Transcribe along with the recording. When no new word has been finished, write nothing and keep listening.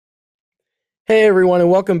Hey everyone, and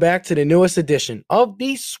welcome back to the newest edition of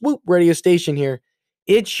the Swoop Radio Station here.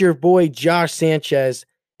 It's your boy Josh Sanchez,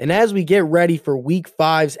 and as we get ready for Week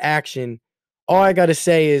 5's action, all I got to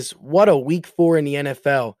say is what a Week 4 in the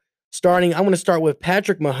NFL. I'm going to start with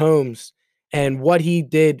Patrick Mahomes and what he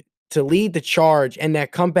did to lead the charge and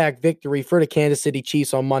that comeback victory for the Kansas City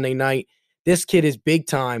Chiefs on Monday night. This kid is big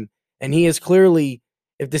time, and he is clearly,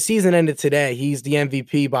 if the season ended today, he's the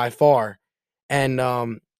MVP by far. And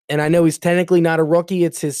I know he's technically not a rookie.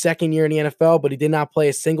 It's his second year in the NFL, but he did not play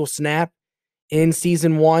a single snap in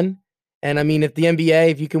season one. And I mean, if the NBA,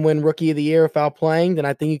 if you can win Rookie of the Year without playing, then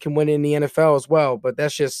I think you can win in the NFL as well. But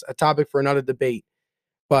that's just a topic for another debate.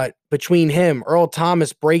 But between him, Earl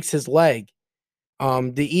Thomas breaks his leg.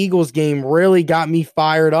 The Eagles game really got me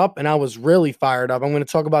fired up, and I was really fired up. I'm going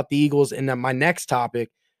to talk about the Eagles in my next topic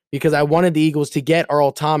because I wanted the Eagles to get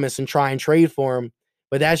Earl Thomas and try and trade for him.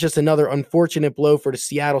 But that's just another unfortunate blow for the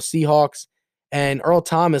Seattle Seahawks. And Earl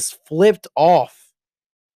Thomas flipped off.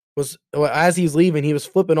 As he's leaving, he was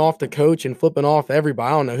flipping off the coach and flipping off everybody. I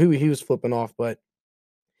don't know who he was flipping off, but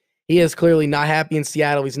he is clearly not happy in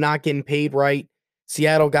Seattle. He's not getting paid right.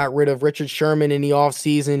 Seattle got rid of Richard Sherman in the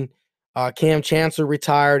offseason. Cam Chancellor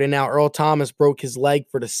retired, and now Earl Thomas broke his leg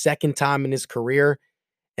for the second time in his career.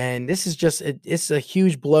 And this is it's a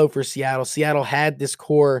huge blow for Seattle. Seattle had this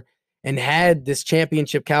core and had this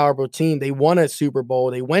championship caliber team. They won a Super Bowl.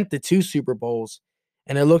 They went to 2 Super Bowls.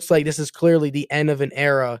 And it looks like this is clearly the end of an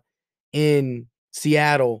era in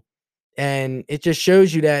Seattle. And it just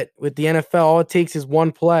shows you that with the NFL, all it takes is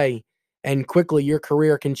one play, and quickly your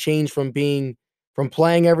career can change from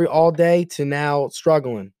playing all day to now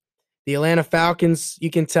struggling. The Atlanta Falcons, you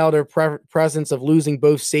can tell their presence of losing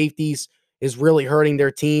both safeties is really hurting their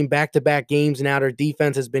team. Back-to-back games now, their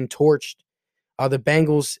defense has been torched. The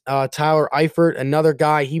Bengals, Tyler Eifert, another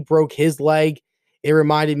guy, he broke his leg. It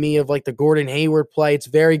reminded me of like the Gordon Hayward play. It's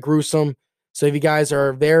very gruesome. So if you guys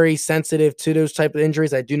are very sensitive to those type of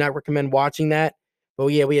injuries, I do not recommend watching that. But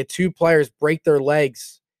yeah, we had 2 players break their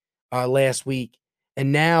legs last week.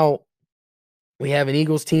 And now we have an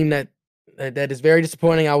Eagles team that is very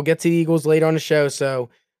disappointing. I will get to the Eagles later on the show. So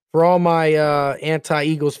for all my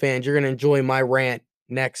anti-Eagles fans, you're going to enjoy my rant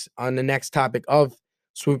next on the next topic of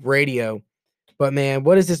Swoop Radio. But man,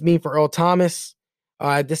 what does this mean for Earl Thomas?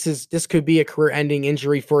 This could be a career-ending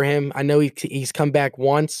injury for him. I know he's come back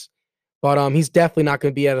once, but he's definitely not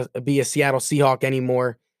going to be a Seattle Seahawk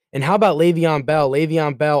anymore. And how about Le'Veon Bell?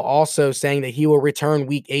 Le'Veon Bell also saying that he will return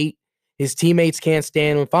Week 8. His teammates can't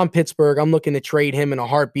stand him. If I'm Pittsburgh, I'm looking to trade him in a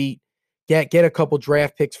heartbeat. Get a couple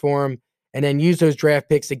draft picks for him, and then use those draft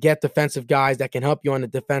picks to get defensive guys that can help you on the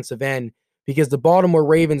defensive end. Because the Baltimore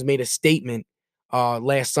Ravens made a statement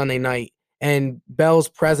last Sunday night. And Bell's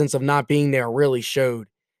presence of not being there really showed.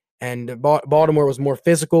 And Baltimore was more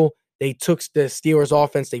physical. They took the Steelers'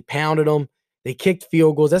 offense. They pounded them. They kicked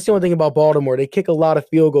field goals. That's the only thing about Baltimore. They kick a lot of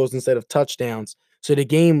field goals instead of touchdowns. So the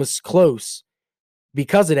game was close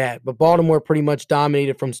because of that. But Baltimore pretty much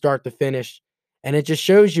dominated from start to finish. And it just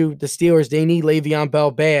shows you the Steelers, they need Le'Veon Bell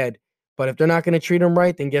bad. But if they're not going to treat him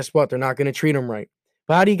right, then guess what? They're not going to treat him right.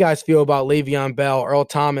 But how do you guys feel about Le'Veon Bell, Earl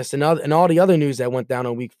Thomas, and all the other news that went down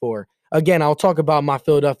on Week 4? Again, I'll talk about my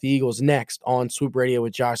Philadelphia Eagles next on Swoop Radio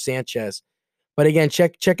with Josh Sanchez. But again,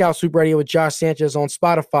 check out Swoop Radio with Josh Sanchez on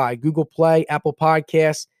Spotify, Google Play, Apple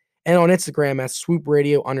Podcasts, and on Instagram at Swoop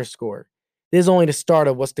Radio _. This is only the start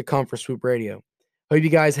of what's to come for Swoop Radio. Hope you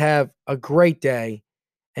guys have a great day.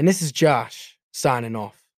 And this is Josh signing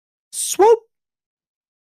off. Swoop!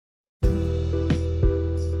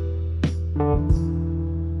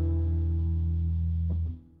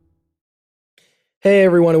 Hey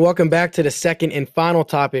everyone, and welcome back to the second and final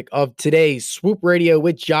topic of today's Swoop Radio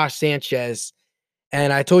with Josh Sanchez.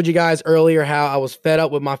 And I told you guys earlier how I was fed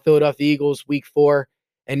up with my Philadelphia Eagles Week 4,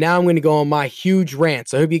 and now I'm going to go on my huge rant.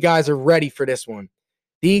 So I hope you guys are ready for this one.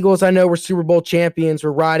 The Eagles, I know, were Super Bowl champions,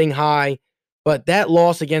 were riding high, but that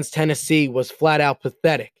loss against Tennessee was flat out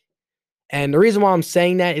pathetic. And the reason why I'm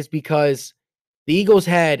saying that is because the Eagles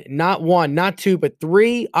had not 1, not 2, but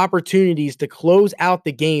 3 opportunities to close out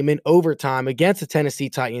the game in overtime against the Tennessee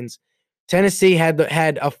Titans. Tennessee had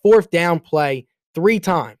a 4th down play 3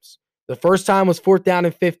 times. The first time was 4th down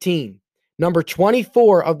and 15. Number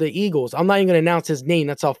 24 of the Eagles, I'm not even going to announce his name.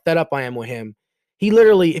 That's how fed up I am with him. He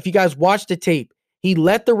literally, if you guys watch the tape, he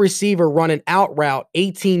let the receiver run an out route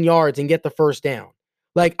 18 yards and get the first down.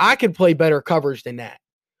 Like, I could play better coverage than that.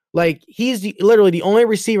 Like, he's literally the only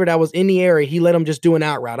receiver that was in the area. He let him just do an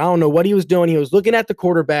out route. I don't know what he was doing. He was looking at the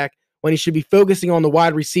quarterback when he should be focusing on the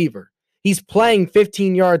wide receiver. He's playing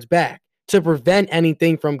 15 yards back to prevent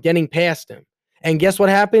anything from getting past him. And guess what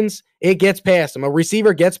happens? It gets past him. A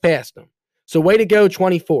receiver gets past him. So way to go,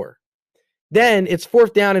 24. Then it's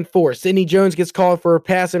 4th down and 4. Sidney Jones gets called for a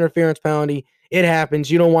pass interference penalty. It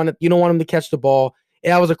happens. You don't want him to catch the ball.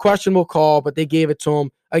 That was a questionable call, but they gave it to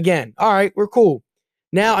him. Again, all right, we're cool.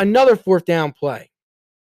 Now another 4th down play.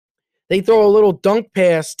 They throw a little dunk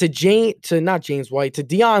pass to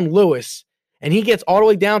Dion Lewis, and he gets all the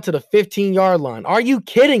way down to the 15-yard line. Are you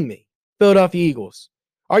kidding me, Philadelphia Eagles?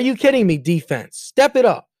 Are you kidding me, defense? Step it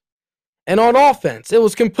up. And on offense, it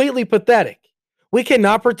was completely pathetic. We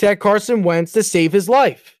cannot protect Carson Wentz to save his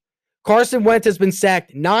life. Carson Wentz has been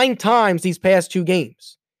sacked 9 times these past 2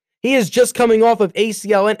 games. He is just coming off of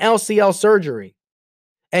ACL and LCL surgery.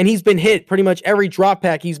 And he's been hit pretty much every drop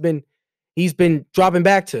back he's been dropping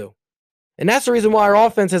back to. And that's the reason why our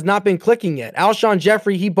offense has not been clicking yet. Alshon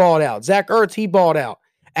Jeffrey, he balled out. Zach Ertz, he balled out.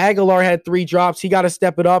 Aguilar had 3 drops. He got to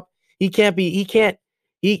step it up.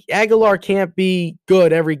 Aguilar can't be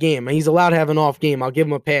good every game. He's allowed to have an off game. I'll give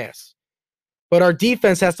him a pass. But our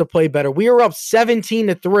defense has to play better. We were up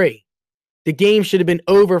 17-3. The game should have been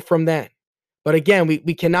over from then. But again,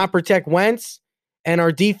 we cannot protect Wentz, and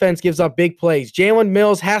our defense gives up big plays. Jalen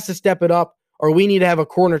Mills has to step it up, or we need to have a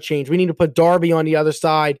corner change. We need to put Darby on the other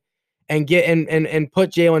side and get and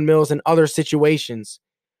put Jalen Mills in other situations.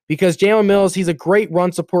 Because Jalen Mills, he's a great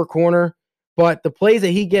run support corner, but the plays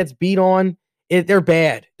that he gets beat on, they're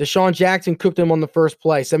bad. Deshaun Jackson cooked him on the first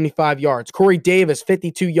play, 75 yards. Corey Davis,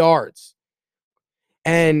 52 yards.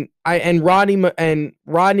 And Rodney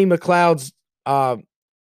McLeod's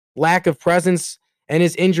lack of presence and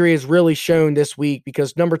his injury is really shown this week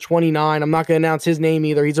because number 29, I'm not going to announce his name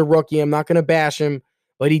either. He's a rookie. I'm not going to bash him,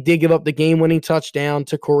 but he did give up the game-winning touchdown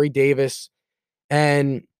to Corey Davis.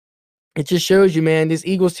 And it just shows you, man, this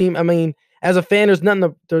Eagles team, I mean, as a fan, there's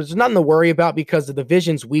nothing to worry about because the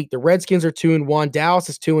division's weak. The Redskins are 2-1. Dallas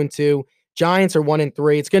is 2-2. Giants are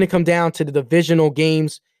 1-3. It's going to come down to the divisional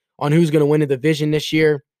games on who's going to win the division this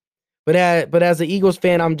year. But as an Eagles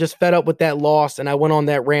fan, I'm just fed up with that loss, and I went on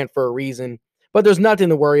that rant for a reason. But there's nothing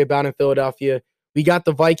to worry about in Philadelphia. We got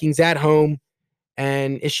the Vikings at home,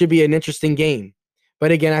 and it should be an interesting game.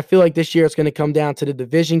 But again, I feel like this year it's going to come down to the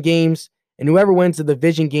division games, and whoever wins the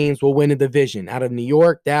division games will win the division out of New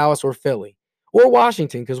York, Dallas, or Philly. Or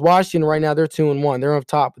Washington, because Washington right now, they're 2-1. They're on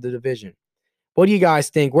top of the division. What do you guys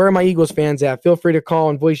think? Where are my Eagles fans at? Feel free to call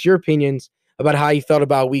and voice your opinions about how you felt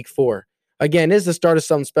about Week 4. Again, this is the start of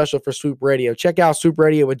something special for Swoop Radio. Check out Swoop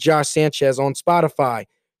Radio with Josh Sanchez on Spotify,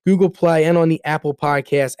 Google Play, and on the Apple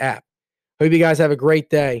Podcast app. Hope you guys have a great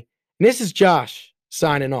day. And this is Josh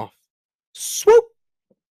signing off. Swoop!